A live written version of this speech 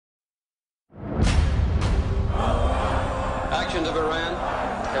actions of Iran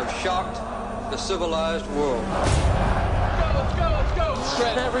have shocked the civilized world. Let's go!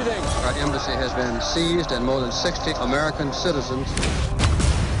 Shred everything! Our embassy has been seized and more than 60 American citizens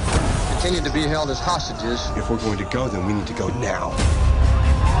continue to be held as hostages. If we're going to go, then we need to go now.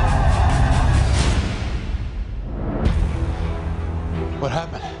 What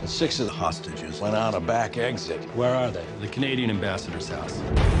happened? 6 of the hostages went out a back exit. Where are they? The Canadian ambassador's house.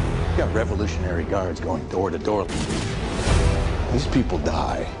 You got Revolutionary Guards going door to door. These people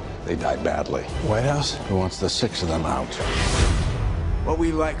die. They die badly. White House? Who wants the 6 of them out? What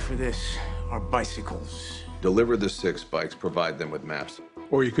we like for this are bicycles. Deliver the 6 bikes, provide them with maps.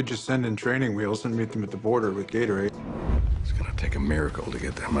 Or you could just send in training wheels and meet them at the border with Gatorade. It's gonna take a miracle to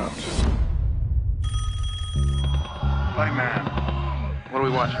get them out. Hey, man. What are we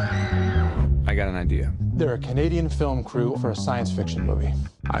watching? I got an idea. They're a Canadian film crew for a science fiction movie.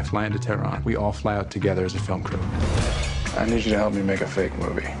 I fly into Tehran. We all fly out together as a film crew. I need you to help me make a fake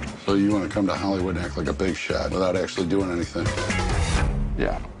movie. So you want to come to Hollywood and act like a big shot without actually doing anything?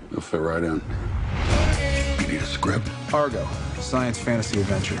 Yeah. You'll fit right in. You need a script? ARGO, science fantasy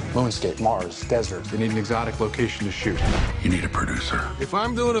adventure. Moonscape, Mars, desert. They need an exotic location to shoot. You need a producer. If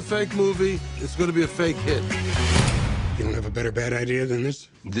I'm doing a fake movie, it's going to be a fake hit. You don't have a better bad idea than this?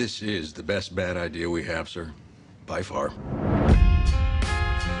 This is the best bad idea we have, sir. By far.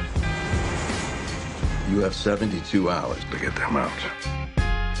 You have 72 hours to get them out.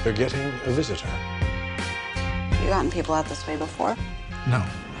 They're getting a visitor. You gotten people out this way before? No.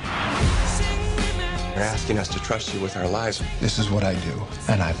 You're asking us to trust you with our lives. This is what I do,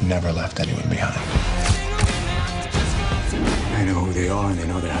 and I've never left anyone behind. I know who they are, and they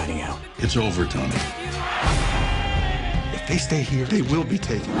know they're hiding out. It's over, Tony. If they stay here, they will be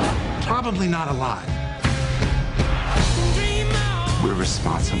taken. Probably not alive. We're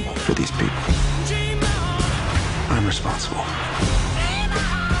responsible for these people. I'm responsible.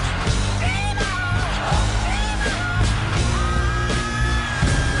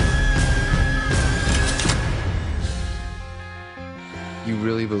 You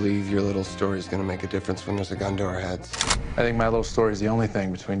really believe your little story is going to make a difference when there's a gun to our heads? I think my little story is the only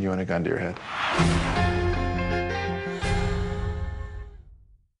thing between you and a gun to your head.